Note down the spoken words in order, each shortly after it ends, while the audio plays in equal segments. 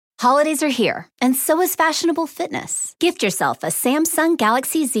Holidays are here, and so is fashionable fitness. Gift yourself a Samsung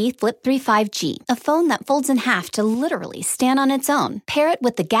Galaxy Z Flip 3 5G, a phone that folds in half to literally stand on its own. Pair it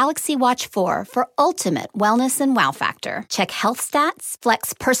with the Galaxy Watch 4 for ultimate wellness and wow factor. Check health stats,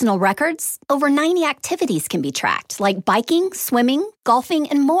 flex personal records. Over 90 activities can be tracked, like biking, swimming, golfing,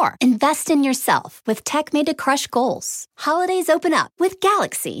 and more. Invest in yourself with tech made to crush goals. Holidays open up with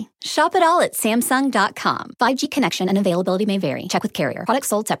Galaxy. Shop it all at Samsung.com. 5G connection and availability may vary. Check with carrier. Products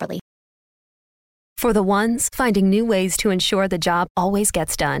sold separately. For the ones finding new ways to ensure the job always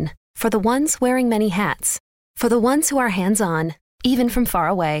gets done. For the ones wearing many hats. For the ones who are hands-on, even from far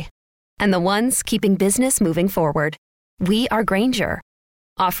away. And the ones keeping business moving forward. We are Grainger,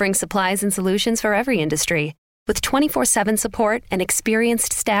 offering supplies and solutions for every industry, with 24/7 support and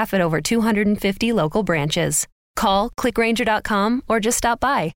experienced staff at over 250 local branches. Call, click Grainger.com, or just stop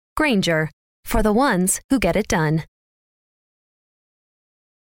by. Grainger, for the ones who get it done.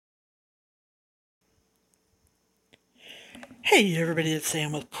 Hey everybody, it's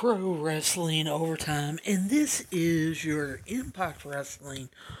Sam with Pro Wrestling Overtime, and this is your Impact Wrestling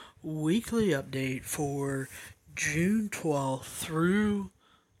weekly update for June 12th through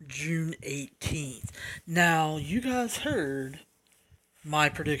June 18th. Now, you guys heard my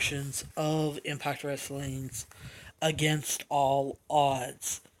predictions of Impact Wrestling's Against All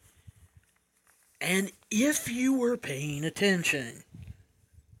Odds. And if you were paying attention,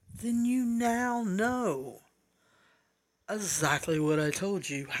 then you now know exactly what I told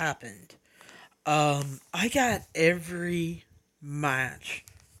you happened. I got every match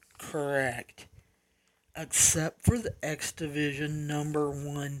correct except for the X Division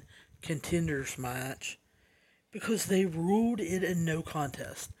 #1 contenders match because they ruled it a no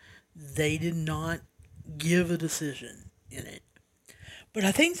contest. They did not give a decision in it. But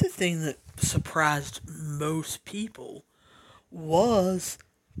I think the thing that surprised most people was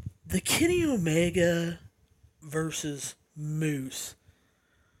the Kenny Omega versus Moose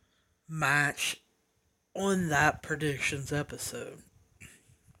match on that predictions episode.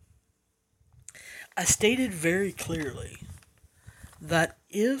 I stated very clearly that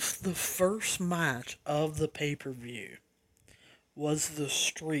if the first match of the pay-per-view was the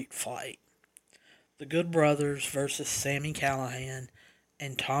street fight, the Good Brothers versus Sami Callihan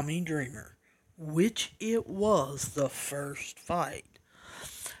and Tommy Dreamer, which it was the first fight,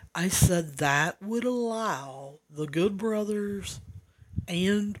 I said that would allow the Good Brothers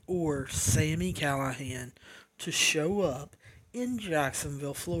and or Sami Callihan to show up in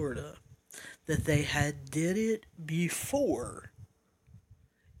Jacksonville, Florida. That they had did it before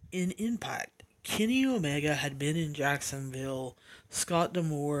in Impact. Kenny Omega had been in Jacksonville. Scott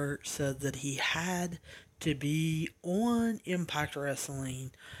D'Amore said that he had to be on Impact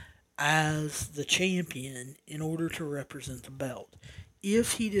Wrestling as the champion in order to represent the belt.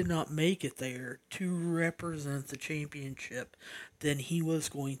 If he did not make it there to represent the championship, then he was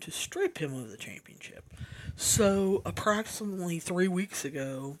going to strip him of the championship. So, approximately 3 weeks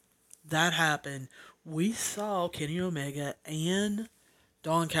ago, that happened. We saw Kenny Omega and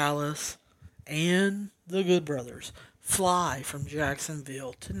Don Callis and the Good Brothers fly from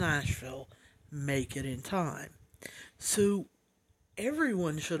Jacksonville to Nashville, make it in time. So,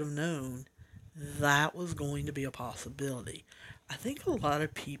 everyone should have known that was going to be a possibility. I think a lot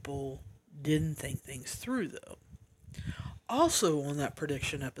of people didn't think things through, though. Also, on that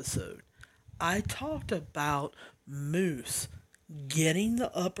prediction episode, I talked about Moose getting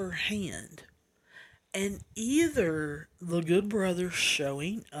the upper hand and either the Good Brothers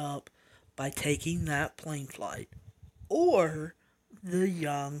showing up by taking that plane flight or the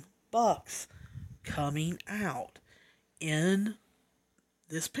Young Bucks coming out in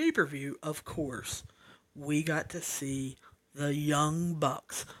this pay-per-view. Of course, we got to see the Young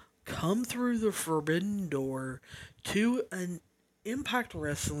Bucks come through the forbidden door to an Impact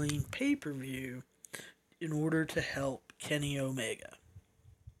Wrestling pay-per-view in order to help Kenny Omega.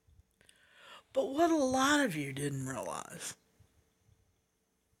 But what a lot of you didn't realize,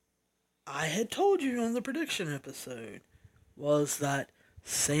 I had told you on the prediction episode, was that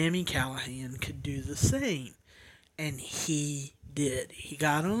Sami Callihan could do the same. And he did. He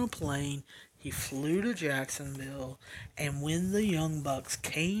got on a plane, he flew to Jacksonville, and when the Young Bucks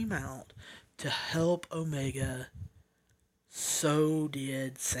came out to help Omega, so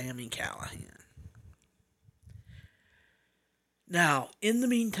did Sami Callihan. Now, in the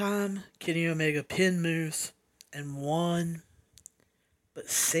meantime, Kenny Omega pinned Moose and won, but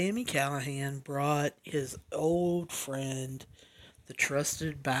Sami Callihan brought his old friend, the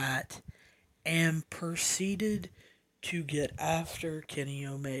Trusted Bat, and proceeded to get after Kenny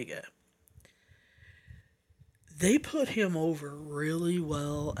Omega. they put him over really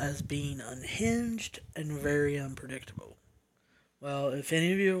well as being unhinged and very unpredictable. Well, if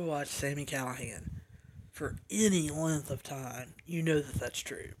any of you have watched Sami Callihan for any length of time, you know that that's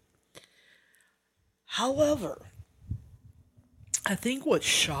true. However, I think what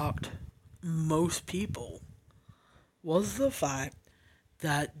shocked most people was the fact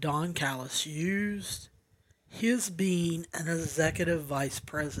that Don Callis used his being an executive vice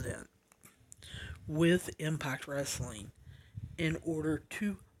president with Impact Wrestling in order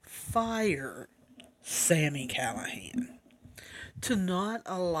to fire Sami Callihan. To not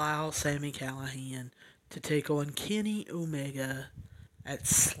allow Sami Callihan to take on Kenny Omega at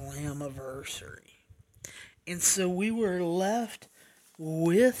Slammiversary. And so we were left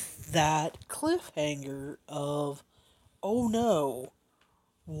with that cliffhanger of, oh no,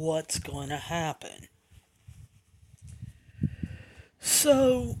 what's going to happen?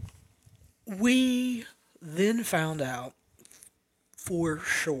 So we then found out for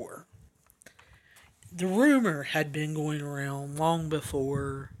sure. The rumor had been going around long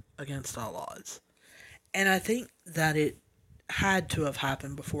before Against All Odds. And I think that it had to have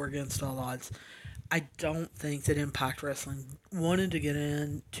happened before Against All Odds. I don't think that Impact Wrestling wanted to get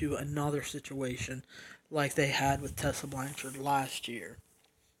into another situation like they had with Tessa Blanchard last year.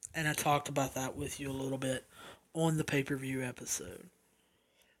 And I talked about that with you a little bit on the pay-per-view episode.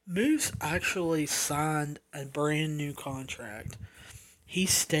 Moose actually signed a brand new contract.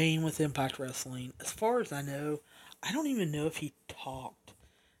 He's staying with Impact Wrestling. As far as I know, I don't even know if he talked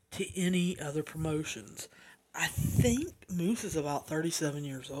to any other promotions. I think Moose is about 37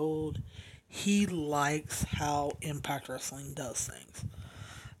 years old. He likes how Impact Wrestling does things.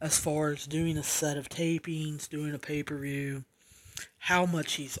 As far as doing a set of tapings, doing a pay-per-view, how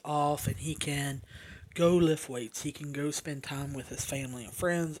much he's off, and he can go lift weights. He can go spend time with his family and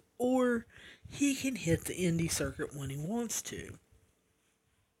friends, or he can hit the indie circuit when he wants to.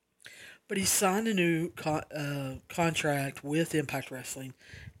 But he signed a new contract with Impact Wrestling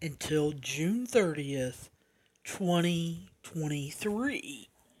until June 30th, 2023.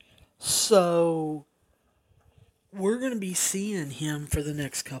 So we're going to be seeing him for the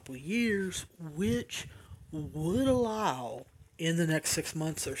next couple of years, which would allow in the next 6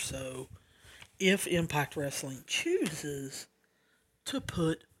 months or so, if Impact Wrestling chooses to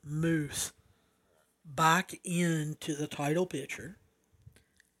put Moose back into the title picture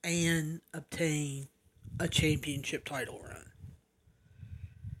and obtain a championship title run.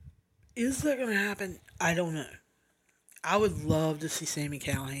 Is that going to happen? I don't know. I would love to see Sami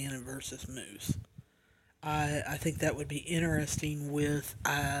Callihan versus Moose. I think that would be interesting with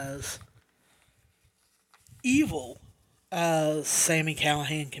as evil as Sami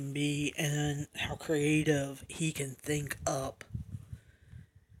Callihan can be and how creative he can think up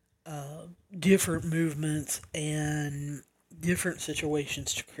different movements and different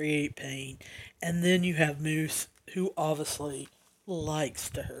situations to create pain. And then you have Moose, who obviously likes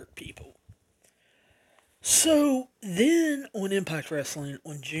to hurt people. So then on Impact Wrestling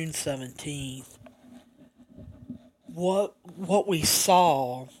on June 17th, what we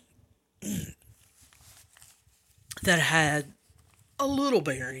saw that had a little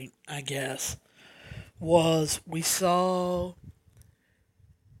bearing, I guess, was we saw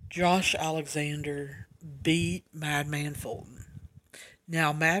Josh Alexander beat Madman Fulton.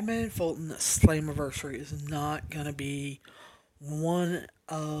 Now, Madman Fulton at Slammiversary is not going to be one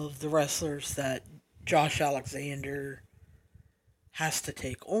of the wrestlers that Josh Alexander has to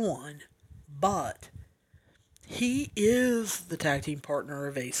take on, but he is the tag team partner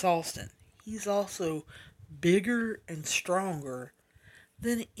of Ace Austin. He's also bigger and stronger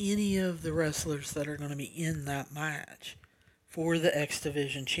than any of the wrestlers that are going to be in that match for the X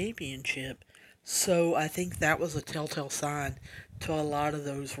Division Championship. So I think that was a telltale sign to a lot of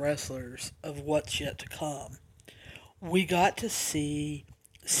those wrestlers of what's yet to come. We got to see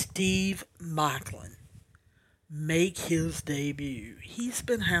Steve Maclin make his debut. He's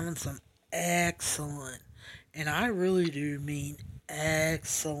been having some excellent, and I really do mean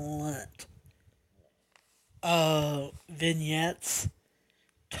excellent, vignettes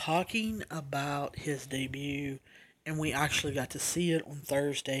talking about his debut, and we actually got to see it on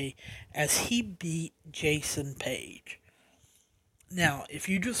Thursday as he beat Jason Page. Now, if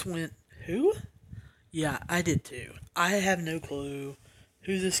you just went, who? Yeah, I did too. I have no clue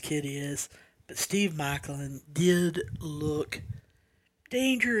who this kid is, but Steve Maclin did look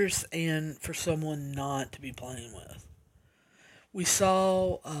dangerous and for someone not to be playing with. We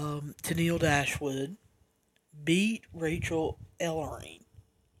saw Tennille Dashwood beat Rachel Ellering.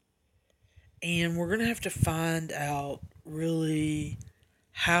 And we're going to have to find out really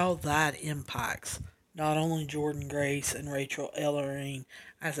how that impacts not only Jordan Grace and Rachel Ellering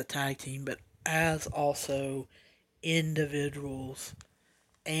as a tag team, but as also individuals,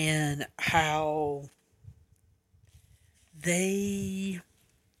 and how they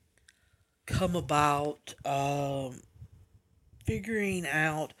come about figuring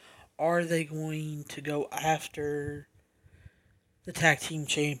out, are they going to go after the tag team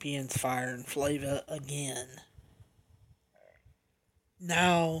champions Fire and Flava again?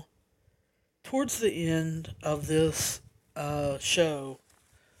 Now, towards the end of this show,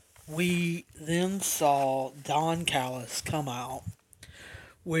 we then saw Don Callis come out,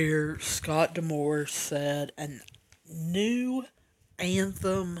 where Scott D'Amore said a new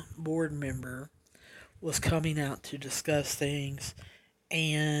Anthem board member was coming out to discuss things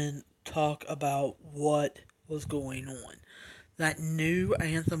and talk about what was going on. That new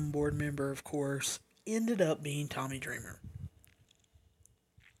Anthem board member, of course, ended up being Tommy Dreamer.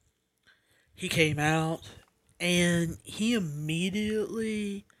 He came out and he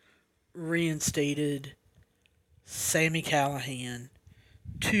immediately reinstated Sami Callihan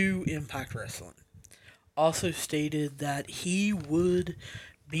to Impact Wrestling. Also stated that he would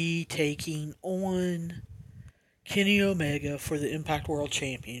be taking on Kenny Omega for the Impact World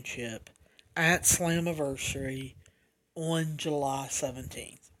Championship at Slammiversary on July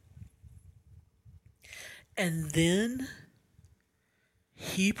 17th. And then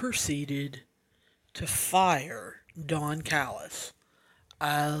he proceeded to fire Don Callis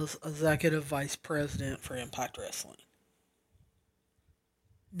as Executive Vice President for Impact Wrestling.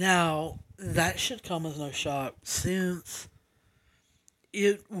 Now, that should come as no shock, since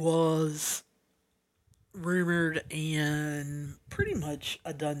it was rumored and pretty much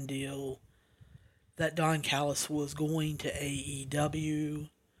a done deal that Don Callis was going to AEW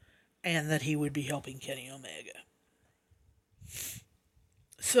and that he would be helping Kenny Omega.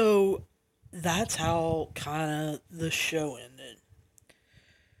 So that's how kind of the show ended.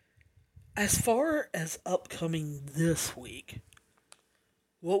 As far as upcoming this week,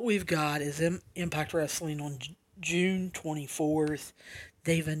 what we've got is Impact Wrestling on June 24th.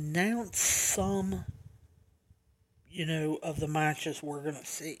 They've announced some, of the matches we're going to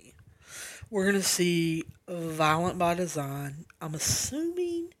see. We're going to see Violent by Design. I'm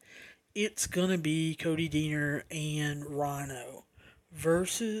assuming it's going to be Cody Deaner and Rhino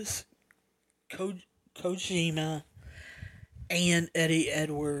versus Kojima and Eddie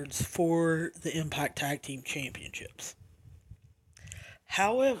Edwards for the Impact Tag Team Championships.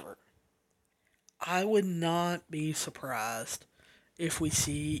 However, I would not be surprised if we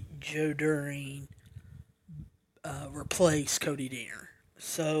see Joe Doering replace Cody Deaner.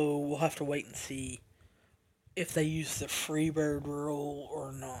 So we'll have to wait and see if they use the Freebird rule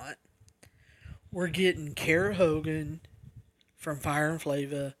or not. We're getting Kara Hogan from Fire and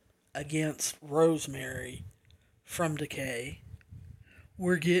Flava against Rosemary from Decay.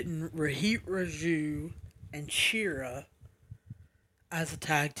 We're getting Rohit Raju and Shira as a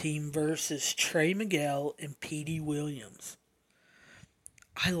tag team versus Trey Miguel and Petey Williams.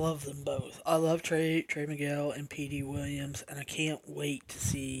 I love them both. I love Trey Miguel and Petey Williams, and I can't wait to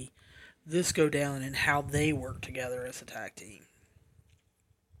see this go down and how they work together as a tag team.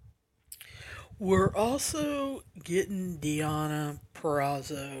 We're also getting Deonna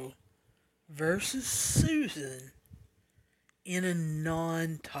Purrazzo versus Susan in a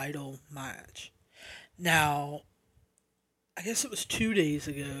non-title match. Now, I guess it was 2 days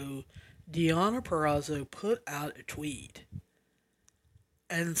ago, Deonna Purrazzo put out a tweet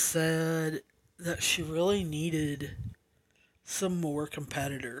and said that she really needed some more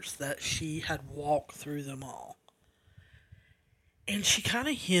competitors, that she had walked through them all. And she kind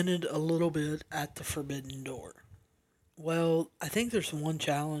of hinted a little bit at the Forbidden Door. Well, I think there's one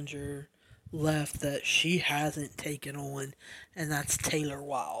challenger left that she hasn't taken on, and that's Taylor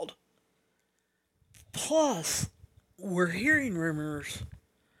Wilde. Plus, we're hearing rumors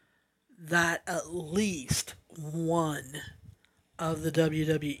that at least one of the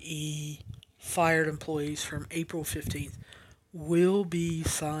WWE fired employees from April 15th will be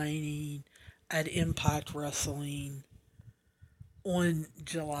signing at Impact Wrestling on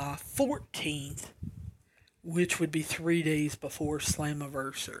July 14th, which would be 3 days before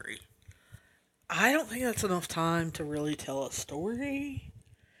Slammiversary. I don't think that's enough time to really tell a story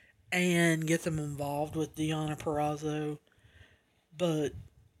and get them involved with Deonna Purrazzo, but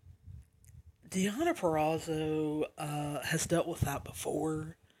Deonna Purrazzo has dealt with that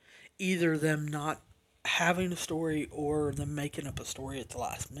before, either them not having a story or them making up a story at the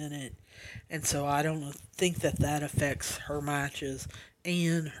last minute, and so I don't think that affects her matches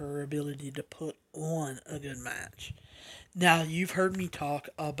and her ability to put on a good match. Now, you've heard me talk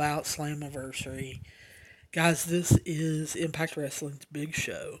about Slammiversary Guys, this is Impact Wrestling's big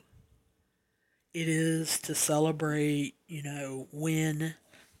show. It is to celebrate, when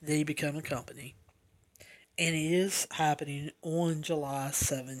they become a company. And it is happening on July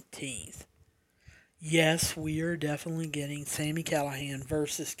 17th. Yes, we are definitely getting Sami Callihan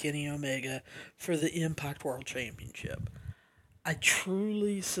versus Kenny Omega for the Impact World Championship. I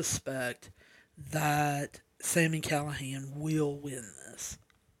truly suspect that Sami Callihan will win this.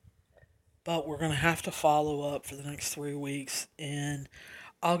 But we're going to have to follow up for the next 3 weeks, and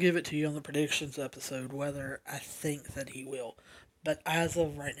I'll give it to you on the predictions episode whether I think that he will. But as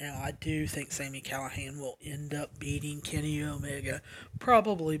of right now, I do think Sami Callihan will end up beating Kenny Omega,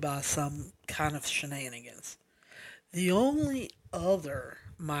 probably by some kind of shenanigans. The only other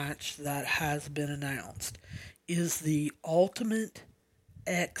match that has been announced is the Ultimate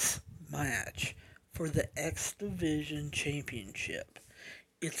X match for the X Division Championship.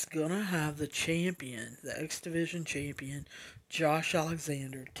 It's going to have the champion, the X Division champion, Josh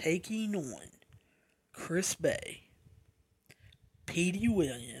Alexander, taking on Chris Bay, Petey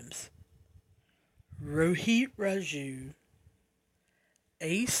Williams, Rohit Raju,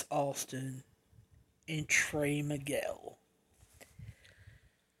 Ace Austin, and Trey Miguel.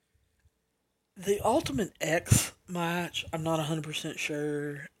 The Ultimate X match, I'm not 100%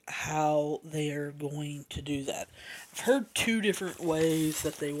 sure how they are going to do that. I've heard 2 different ways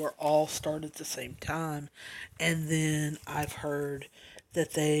that they were all started at the same time, and then I've heard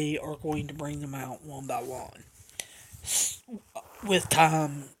that they are going to bring them out one by one. With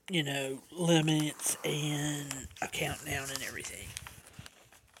time, limits and a countdown and everything.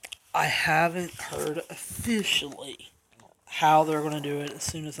 I haven't heard officially how they're going to do it. As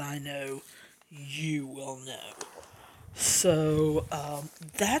soon as I know, you will know. So,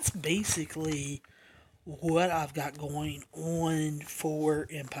 that's basically what I've got going on for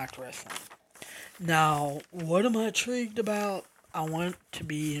Impact Wrestling. Now, what am I intrigued about? I want to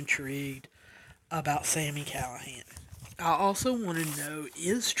be intrigued about Sami Callihan. I also want to know,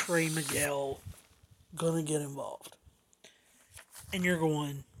 is Trey Miguel going to get involved? And you're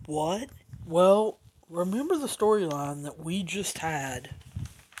going, what? Well, remember the storyline that we just had,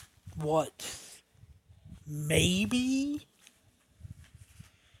 maybe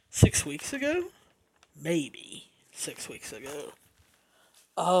 6 weeks ago? Maybe 6 weeks ago.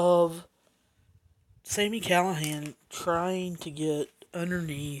 Of Sami Callihan trying to get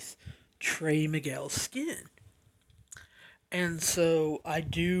underneath Trey Miguel's skin. And so I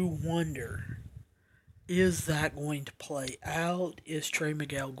do wonder, is that going to play out? Is Trey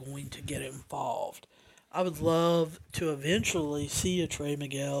Miguel going to get involved? I would love to eventually see a Trey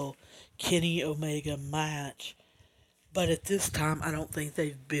Miguel Kenny Omega match, but at this time I don't think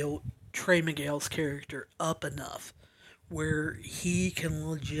they've built Trey Miguel's character up enough where he can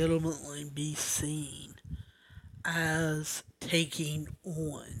legitimately be seen as taking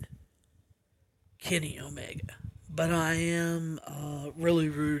on Kenny Omega. But I am really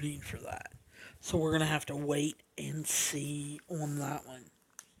rooting for that. So we're going to have to wait and see on that one.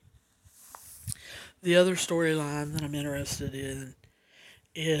 The other storyline that I'm interested in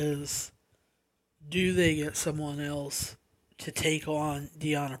is, do they get someone else to take on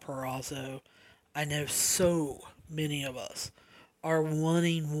Deonna Purrazzo? I know so many of us are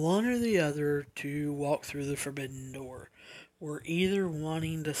wanting one or the other to walk through the forbidden door. We're either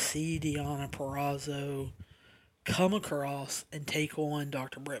wanting to see Deonna Purrazzo come across and take on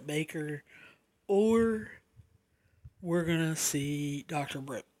Dr. Britt Baker, or we're going to see Dr.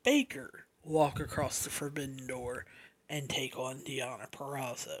 Britt Baker walk across the forbidden door and take on Deonna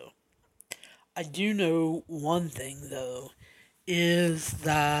Purrazzo. I do know one thing, though, is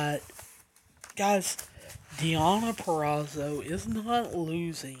that, guys, Deonna Purrazzo is not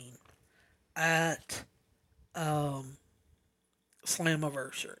losing at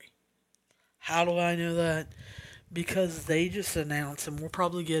Slammiversary. How do I know that? Because they just announced, and we'll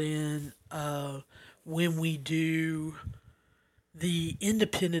probably get in when we do the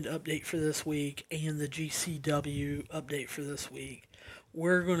independent update for this week and the GCW update for this week,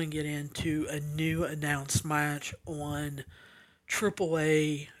 we're going to get into a new announced match on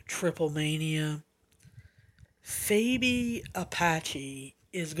AAA Triple Mania. Fabi Apache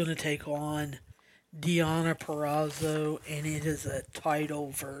is going to take on Deonna Purrazzo, and it is a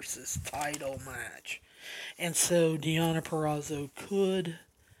title versus title match. And so Deonna Purrazzo could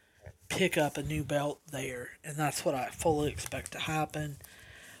pick up a new belt there, and that's what I fully expect to happen.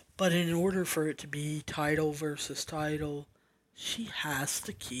 But in order for it to be title versus title, she has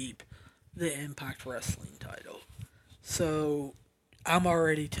to keep the Impact Wrestling title. So I'm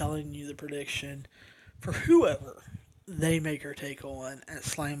already telling you the prediction for whoever they make her take on at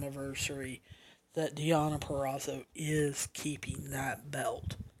Slammiversary. that Deonna Purrazzo is keeping that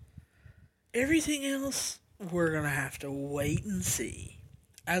belt. Everything else, we're going to have to wait and see.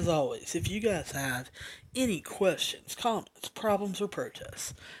 As always, if you guys have any questions, comments, problems, or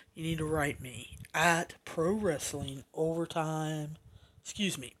protests, you need to write me at prowrestlingot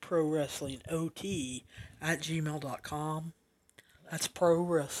at gmail.com. That's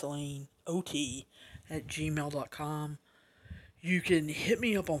prowrestlingot@gmail.com. You can hit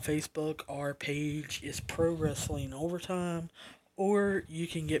me up on Facebook. Our page is Pro Wrestling Overtime. Or you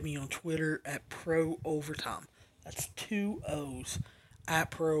can get me on Twitter at Pro Overtime. That's 2 O's.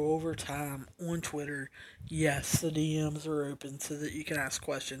 At Pro Overtime on Twitter. Yes, the DMs are open so that you can ask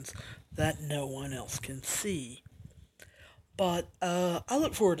questions that no one else can see. But I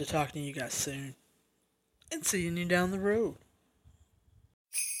look forward to talking to you guys soon and seeing you down the road.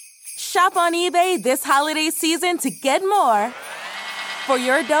 Shop on eBay this holiday season to get more for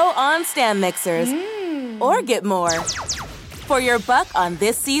your dough on stand mixers, or get more for your buck on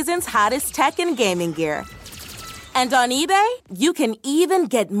this season's hottest tech and gaming gear. And on eBay, you can even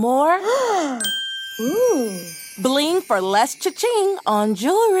get more bling for less cha-ching on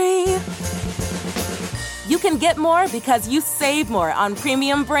jewelry. You can get more because you save more on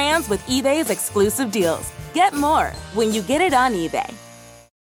premium brands with eBay's exclusive deals. Get more when you get it on eBay.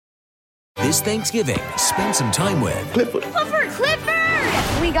 This Thanksgiving, spend some time with Clifford!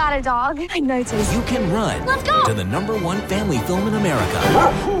 We got a dog. I noticed. You Can Run. Let's go! To the #1 family film in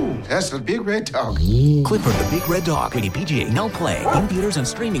America. That's a big red dog. Clifford the Big Red Dog. Rated PG. Now play in theaters and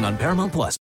streaming on Paramount Plus.